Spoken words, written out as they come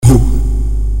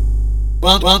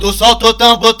Quando solta o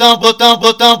tambor, tambor,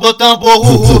 tambor, tambor, tambor,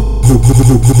 Huhu.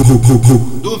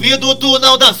 Duvido tu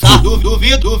não dançar,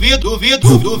 duvido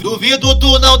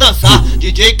tu não dançar.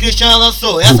 DJ Cristian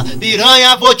lançou essa,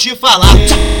 piranha vou te falar.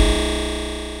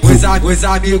 Os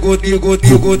amigos,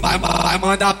 vai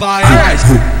mandar pra elas.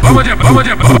 Vamos de brava,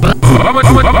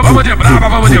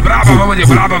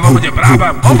 vamos de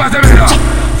brava. Vamos fazer melhor.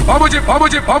 Vamos de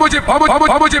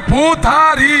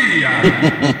putaria.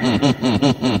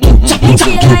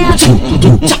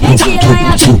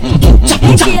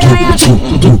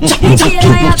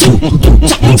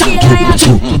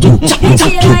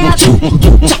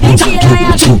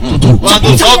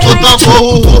 Quando solta o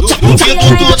tambor,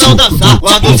 duvido tu não dançar.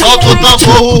 Quando solta o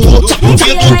tambor,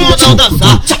 duvido tu não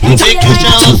dançar. DJ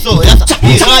Cristian lançou essa,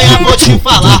 piranha vou te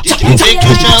falar. DJ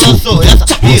Cristian lançou essa,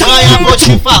 piranha vou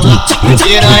te falar.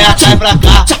 Piranha cai pra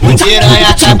cá,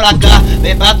 piranha cai pra cá.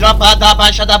 Vem pra tropa da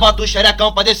Baixada, bota o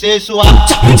xerecão pra descer e suar.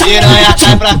 Piranha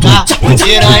cai pra cá,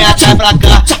 piranha cai pra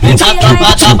cá. Vem pra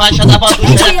tropa da Baixada, bota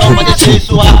o xerecão pra descer e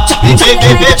suar. Vem,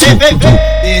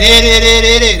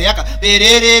 pererererereca,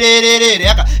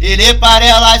 pererererereca. Ele para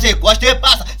elas e encosta e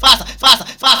passa, faça,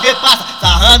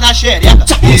 sarrando a xereca.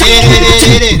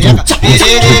 Pererererereca,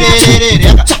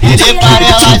 pererererereca. Ele para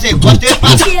elas e encosta e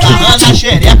passa, sarrando a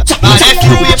xereca. Parece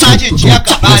um imã de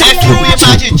tcheca, parece um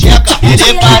imã de tcheca.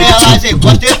 Ele para elas e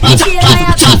encosta e passa,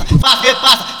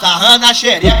 sarrando a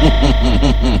xereca.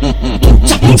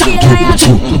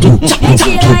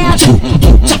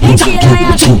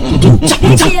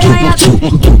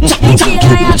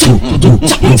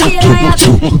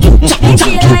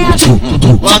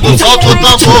 Quando solta o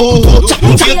tambor,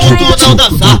 duvido tu não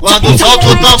dançar. Quando solta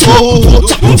o tambor,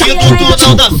 duvido tu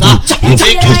não dançar.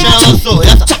 DJ Cristian lançou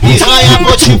essa, piranha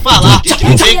vou te falar.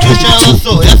 DJ Cristian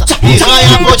lançou essa,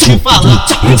 piranha vou te falar.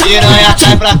 Piranha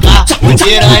cai pra cá,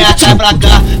 piranha cai pra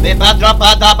cá. Vem pra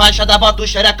tropa da Baixada, bota o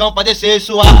xerecão pra descer e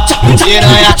suar.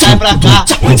 Piranha cai pra cá,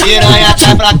 piranha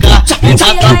cai pra cá. Vem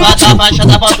pra tropa da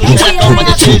Baixada, bota o xerecão pra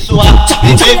descer e suar.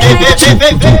 Vem,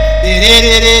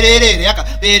 pererererereca,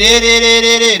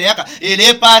 pererererereca.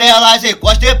 Ele para elas e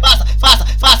encosta e passa, faça,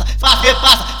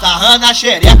 sarrando a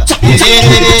xereca.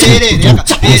 Pererererereca,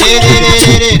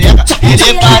 pererererereca.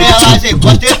 Ele para elas e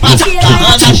encosta e passa,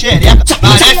 sarrando a xereca.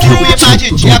 Parece um imã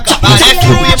de tcheca, parece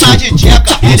um imã de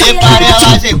tcheca. Ele para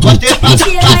elas e encosta e passa,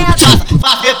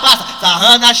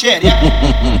 sarrando a xereca.